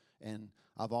finances. And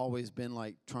I've always been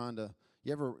like trying to,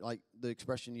 you ever like the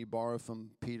expression you borrow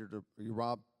from Peter you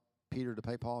rob Peter to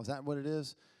pay Paul? Is that what it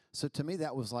is? So to me,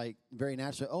 that was like very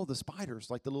naturally, oh, the spiders,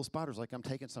 like the little spiders, like I'm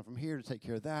taking some from here to take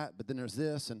care of that. But then there's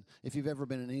this. And if you've ever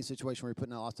been in any situation where you're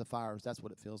putting out lots of fires, that's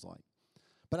what it feels like.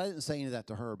 But I didn't say any of that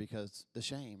to her because the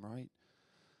shame, right?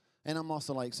 And I'm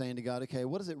also like saying to God, okay,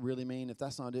 what does it really mean? If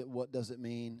that's not it, what does it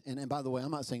mean? And by the way, I'm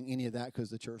not saying any of that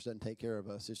because the church doesn't take care of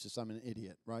us. It's just I'm an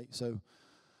idiot, right? So,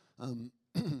 and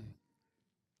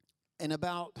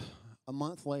about a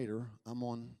month later, I'm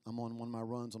on one of my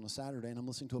runs on a Saturday, and I'm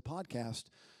listening to a podcast,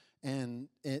 and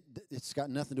it's got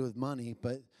nothing to do with money,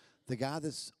 but the guy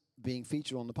that's being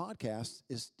featured on the podcast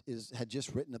had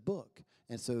just written a book.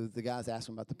 And so the guy's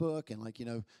asking about the book, and like,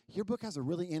 your book has a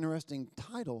really interesting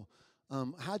title.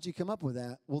 How'd you come up with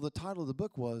that? Well, the title of the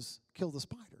book was Kill the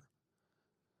Spider.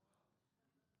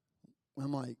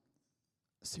 I'm like,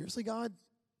 seriously, God?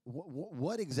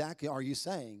 What exactly are you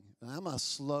saying? And I'm a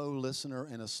slow listener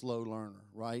and a slow learner,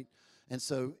 right? And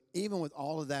so even with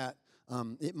all of that,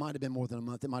 it might have been more than a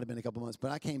month. It might have been a couple months.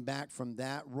 But I came back from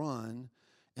that run,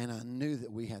 and I knew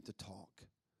that we had to talk.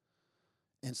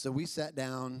 And so we sat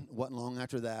down, wasn't long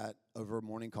after that, over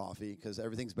morning coffee, because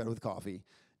everything's better with coffee.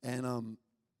 And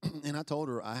and I told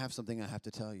her, I have something I have to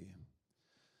tell you.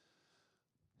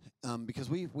 Because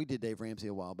we did Dave Ramsey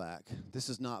a while back. This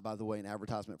is not, by the way, an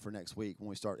advertisement for next week when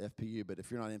we start FPU, but if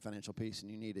you're not in financial peace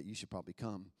and you need it, you should probably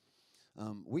come.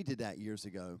 We did that years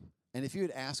ago. And if you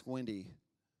had asked Wendy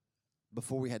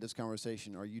before we had this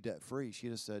conversation, are you debt-free?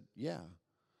 She'd have said, yeah.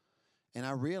 And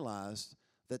I realized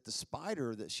that the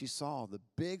spider that she saw, the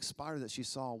big spider that she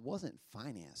saw, wasn't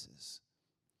finances.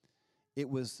 It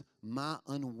was my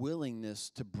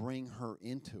unwillingness to bring her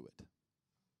into it.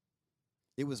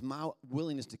 It was my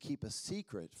willingness to keep a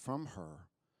secret from her.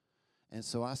 And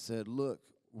so I said, look,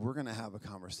 we're going to have a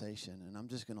conversation, and I'm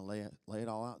just going to lay it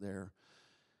all out there,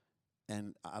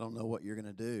 and I don't know what you're going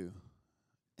to do.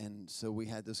 And so we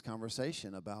had this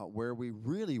conversation about where we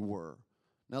really were.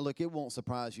 Now, look, it won't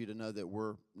surprise you to know that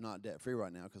we're not debt-free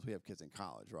right now because we have kids in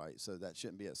college, right? So that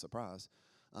shouldn't be a surprise.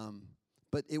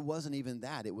 But it wasn't even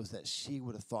that. It was that she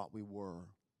would have thought we were.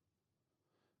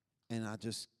 And I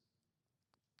just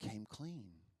came clean.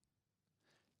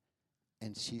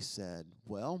 And she said,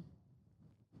 well,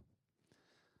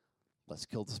 let's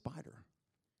kill the spider.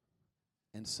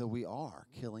 And so we are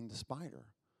killing the spider.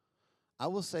 I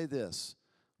will say this.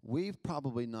 We've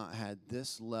probably not had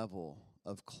this level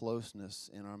of closeness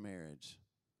in our marriage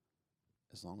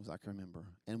as long as I can remember.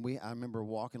 And I remember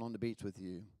walking on the beach with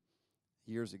you,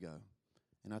 years ago.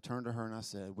 And I turned to her and I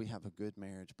said, we have a good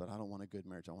marriage, but I don't want a good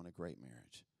marriage. I want a great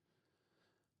marriage.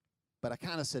 But I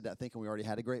kind of said that thinking we already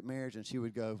had a great marriage. And she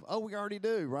would go, oh, we already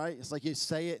do, right? It's like you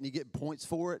say it and you get points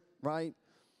for it, right?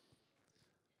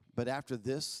 But after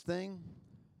this thing,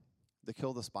 the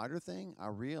kill the spider thing, I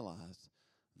realized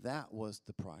that was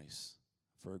the price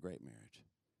for a great marriage.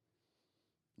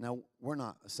 Now, we're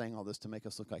not saying all this to make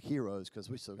us look like heroes because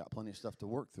we still got plenty of stuff to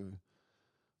work through.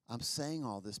 I'm saying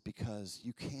all this because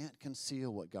you can't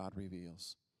conceal what God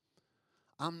reveals.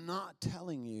 I'm not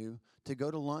telling you to go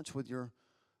to lunch with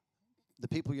the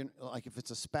people you like. If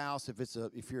it's a spouse, if it's a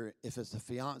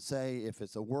fiance, if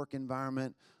it's a work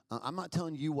environment, I'm not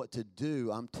telling you what to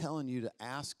do. I'm telling you to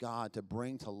ask God to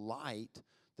bring to light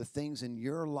the things in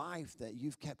your life that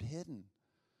you've kept hidden.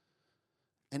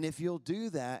 And if you'll do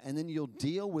that, and then you'll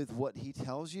deal with what He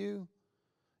tells you,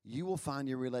 you will find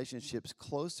your relationships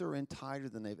closer and tighter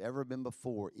than they've ever been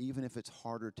before, even if it's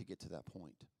harder to get to that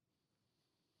point.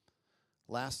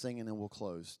 Last thing, and then we'll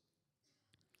close.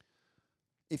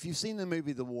 If you've seen the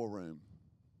movie The War Room,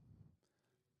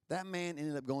 that man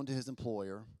ended up going to his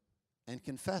employer and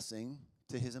confessing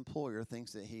to his employer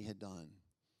things that he had done.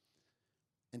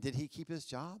 And did he keep his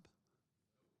job?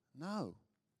 No.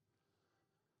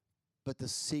 But the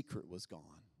secret was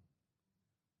gone.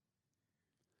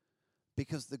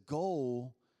 Because the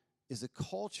goal is a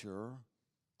culture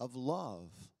of love,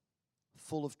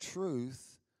 full of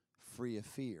truth, free of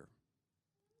fear.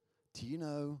 Do you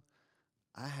know,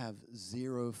 I have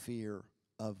zero fear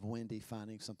of Wendy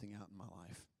finding something out in my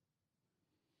life.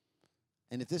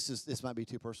 And if this might be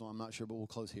too personal, I'm not sure, but we'll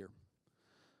close here.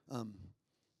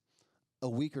 A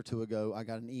week or two ago, I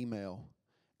got an email,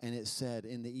 and it said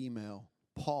in the email,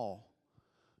 Paul,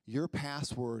 your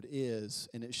password is,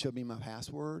 and it showed me my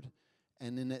password,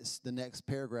 and then the next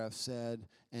paragraph said,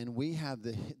 and we have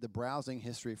the browsing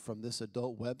history from this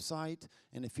adult website,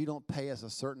 and if you don't pay us a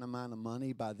certain amount of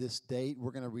money by this date,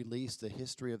 we're going to release the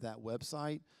history of that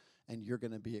website, and you're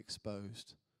going to be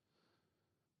exposed.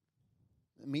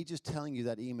 Me just telling you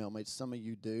that email made some of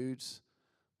you dudes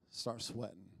start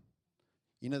sweating.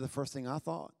 You know the first thing I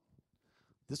thought?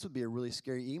 This would be a really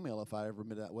scary email if I ever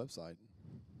admitted that website.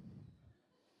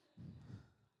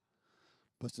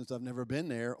 But since I've never been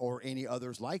there or any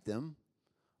others like them,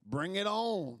 bring it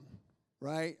on,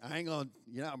 right? I ain't going to,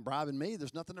 you're not bribing me.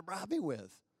 There's nothing to bribe me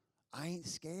with. I ain't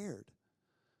scared.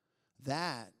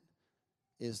 That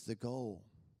is the goal.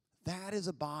 That is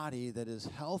a body that is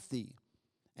healthy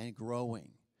and growing.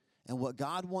 And what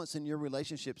God wants in your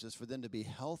relationships is for them to be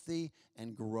healthy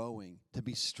and growing, to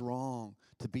be strong,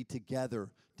 to be together,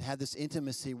 to have this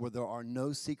intimacy where there are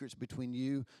no secrets between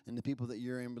you and the people that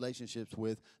you're in relationships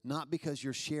with, not because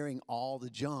you're sharing all the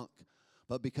junk,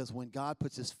 but because when God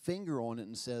puts His finger on it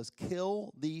and says,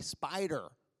 kill the spider,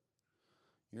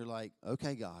 you're like,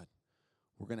 okay, God,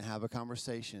 we're going to have a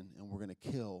conversation and we're going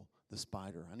to kill the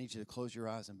spider. I need you to close your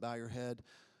eyes and bow your head,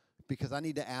 because I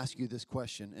need to ask you this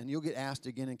question, and you'll get asked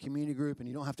again in community group, and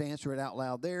you don't have to answer it out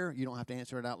loud there. You don't have to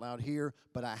answer it out loud here,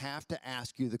 but I have to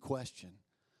ask you the question.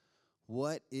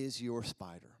 What is your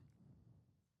spider?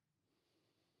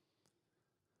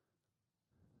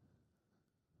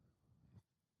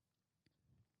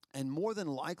 And more than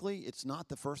likely, it's not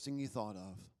the first thing you thought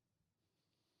of.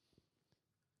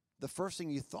 The first thing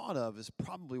you thought of is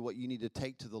probably what you need to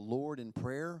take to the Lord in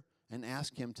prayer and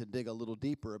ask Him to dig a little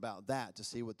deeper about that to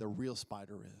see what the real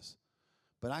spider is.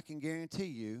 But I can guarantee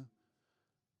you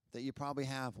that you probably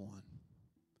have one.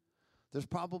 There's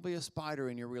probably a spider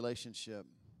in your relationship,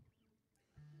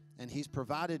 and He's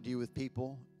provided you with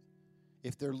people,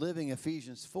 if they're living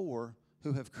Ephesians 4,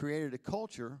 who have created a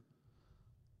culture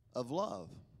of love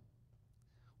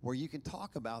where you can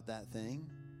talk about that thing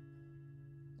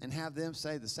and have them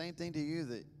say the same thing to you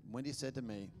that Wendy said to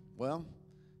me. Well,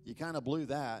 you kind of blew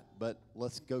that, but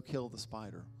let's go kill the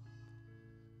spider.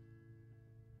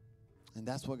 And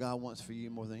that's what God wants for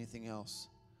you more than anything else.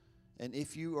 And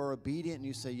if you are obedient and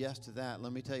you say yes to that,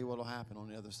 let me tell you what will happen on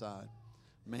the other side.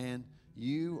 Man,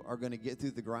 you are going to get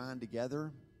through the grind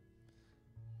together,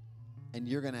 and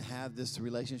you're going to have this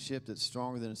relationship that's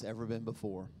stronger than it's ever been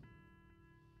before.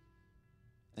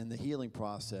 And the healing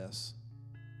process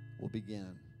will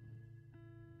begin.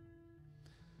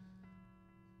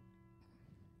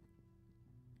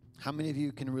 How many of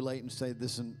you can relate and say,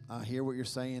 listen, I hear what you're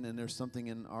saying, and there's something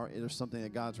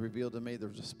that God's revealed to me.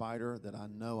 There's a spider that I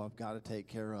know I've got to take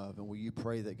care of. And will you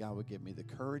pray that God would give me the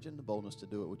courage and the boldness to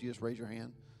do it? Would you just raise your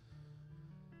hand?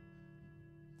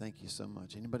 Thank you so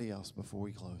much. Anybody else before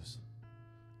we close?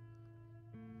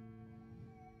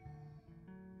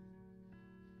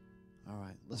 All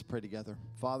right, let's pray together.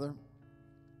 Father,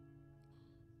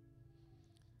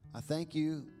 I thank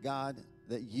you, God,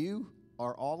 that you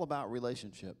are all about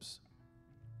relationships.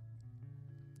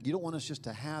 You don't want us just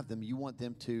to have them. You want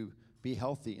them to be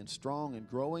healthy and strong and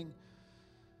growing.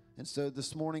 And so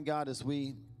this morning, God, as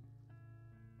we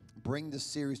bring this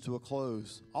series to a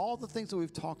close, all the things that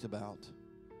we've talked about,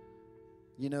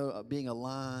 being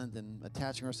aligned and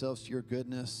attaching ourselves to your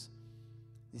goodness,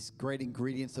 these great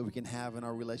ingredients that we can have in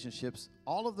our relationships,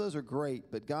 all of those are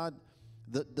great. But God,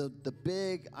 the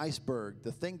big iceberg,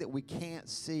 the thing that we can't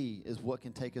see is what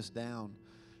can take us down.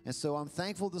 And so I'm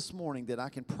thankful this morning that I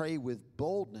can pray with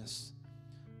boldness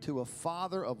to a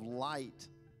Father of light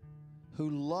who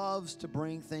loves to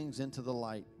bring things into the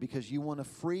light, because you want to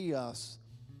free us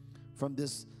from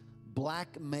this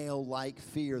blackmail-like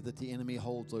fear that the enemy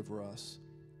holds over us.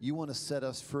 You want to set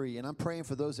us free. And I'm praying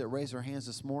for those that raise their hands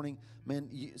this morning. Man,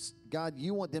 God,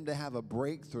 you want them to have a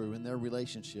breakthrough in their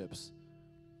relationships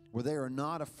where they are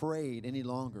not afraid any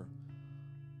longer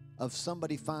of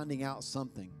somebody finding out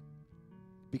something,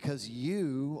 because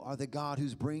you are the God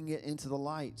who's bringing it into the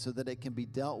light so that it can be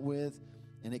dealt with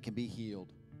and it can be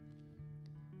healed.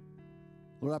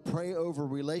 Lord, I pray over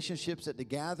relationships at the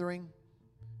gathering,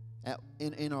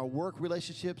 in our work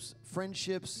relationships,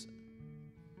 friendships,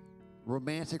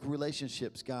 romantic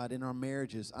relationships, God, in our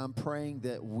marriages. I'm praying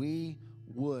that we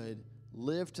would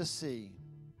live to see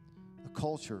a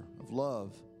culture of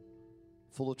love,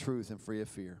 full of truth and free of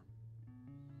fear.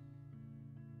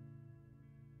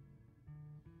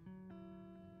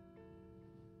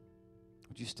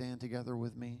 Would you stand together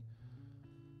with me?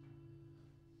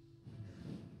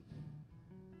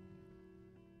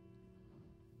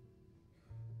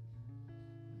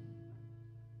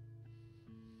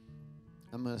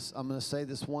 I'm gonna say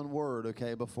this one word,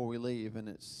 okay, before we leave, and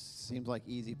it seems like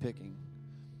easy picking,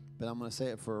 but I'm gonna say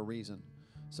it for a reason.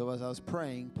 So as I was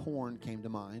praying, porn came to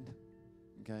mind,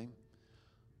 okay?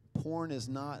 Porn is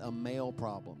not a male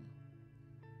problem.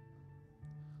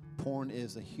 Porn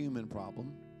is a human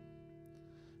problem.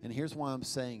 And here's why I'm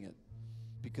saying it.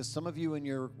 Because some of you in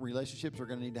your relationships are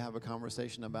going to need to have a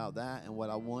conversation about that. And what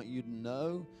I want you to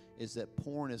know is that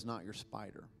porn is not your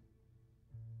spider.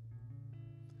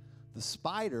 The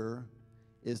spider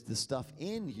is the stuff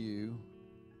in you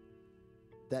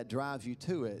that drives you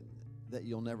to it that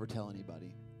you'll never tell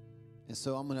anybody. And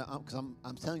so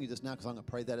I'm telling you this now because I'm going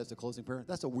to pray that as the closing prayer.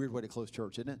 That's a weird way to close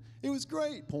church, isn't it? It was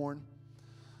great, porn.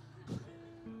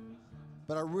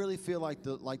 But I really feel like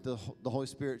the Holy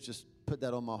Spirit just put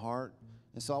that on my heart.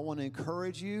 And so I want to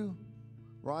encourage you,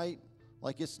 right?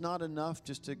 Like, it's not enough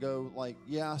just to go like,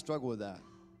 yeah, I struggle with that.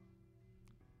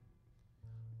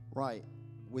 Right.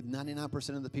 With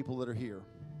 99% of the people that are here.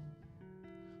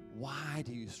 Why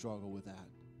do you struggle with that?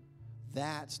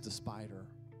 That's the spider.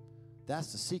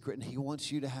 That's the secret. And he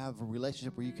wants you to have a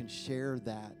relationship where you can share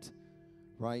that,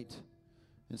 right?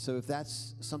 And so if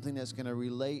that's something that's going to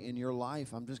relate in your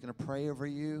life, I'm just going to pray over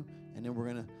you, and then we're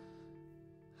going to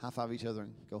high-five each other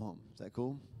and go home. Is that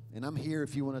cool? And I'm here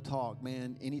if you want to talk,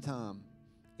 man, anytime,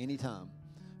 anytime.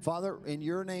 Father, in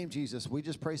your name, Jesus, we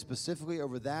just pray specifically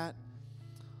over that.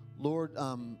 Lord,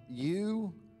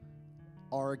 you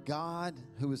are a God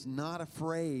who is not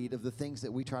afraid of the things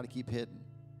that we try to keep hidden.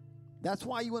 That's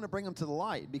why you want to bring them to the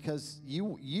light, because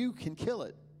you can kill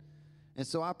it. And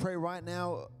so I pray right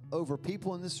now over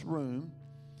people in this room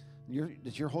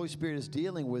that your Holy Spirit is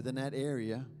dealing with in that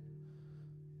area.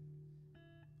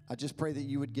 I just pray that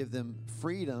you would give them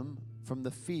freedom from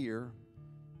the fear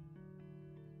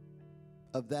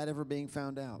of that ever being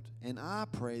found out. And I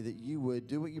pray that you would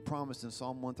do what you promised in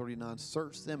Psalm 139,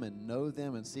 search them and know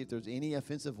them and see if there's any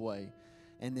offensive way,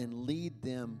 and then lead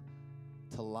them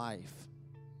to life.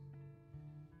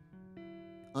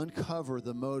 Uncover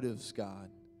the motives, God.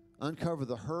 Uncover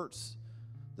the hurts,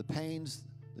 the pains,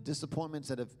 the disappointments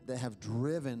that have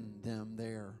driven them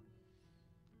there.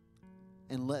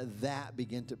 And let that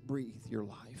begin to breathe your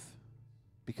life.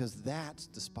 Because that's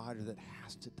the spider that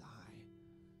has to die.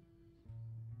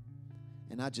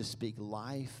 And I just speak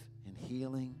life and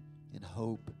healing and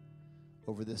hope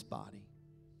over this body.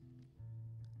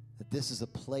 That this is a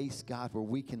place, God, where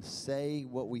we can say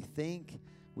what we think,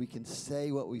 we can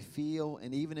say what we feel,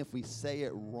 and even if we say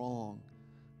it wrong,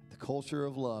 the culture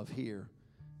of love here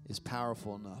is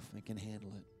powerful enough and can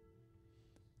handle it.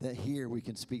 That here we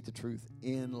can speak the truth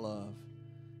in love.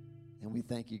 And we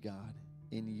thank you, God,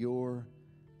 in your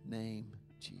name,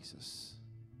 Jesus.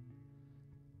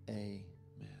 Amen.